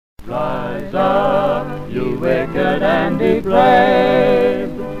Rise up, you wicked and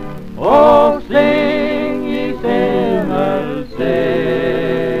depraved. Oh, sing, ye sinners,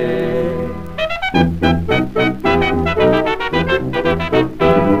 sing.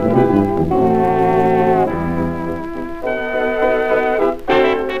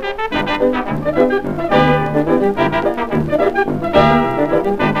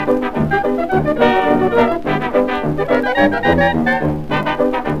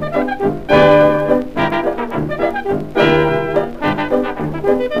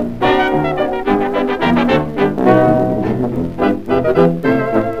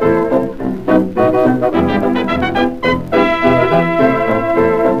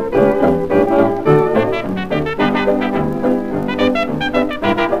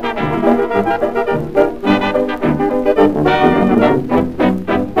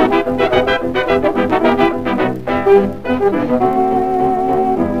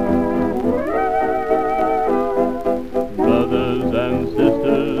 Brothers and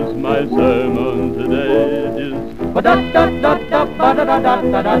sisters, my sermon today is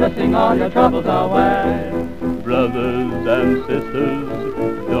ba-da-da-da-da-ba-da-da-da-da-da, sing all your troubles away. brothers and sisters,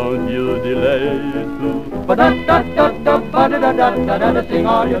 don't you delay to Ba-da-da-da-da-ba-da-da-da-da-da, sing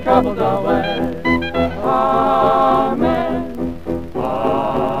all your troubles away. Amen.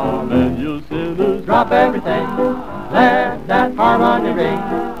 Amen, you sinners. Drop everything, let that harmony ring,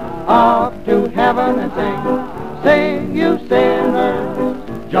 up to heaven and sing. Sing, you sinners,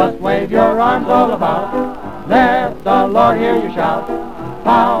 just wave your arms all about. Let the Lord hear you shout,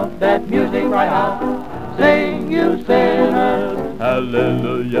 pound that music right out. Sing, you sinners,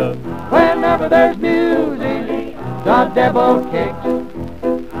 Hallelujah. whenever there's music, the devil kicks.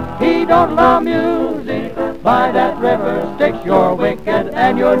 He don't love music, by that river Styx. You're wicked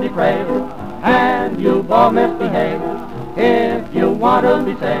and you're depraved, and you've all misbehaved. If you want to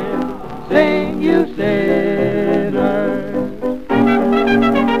be saved, sing,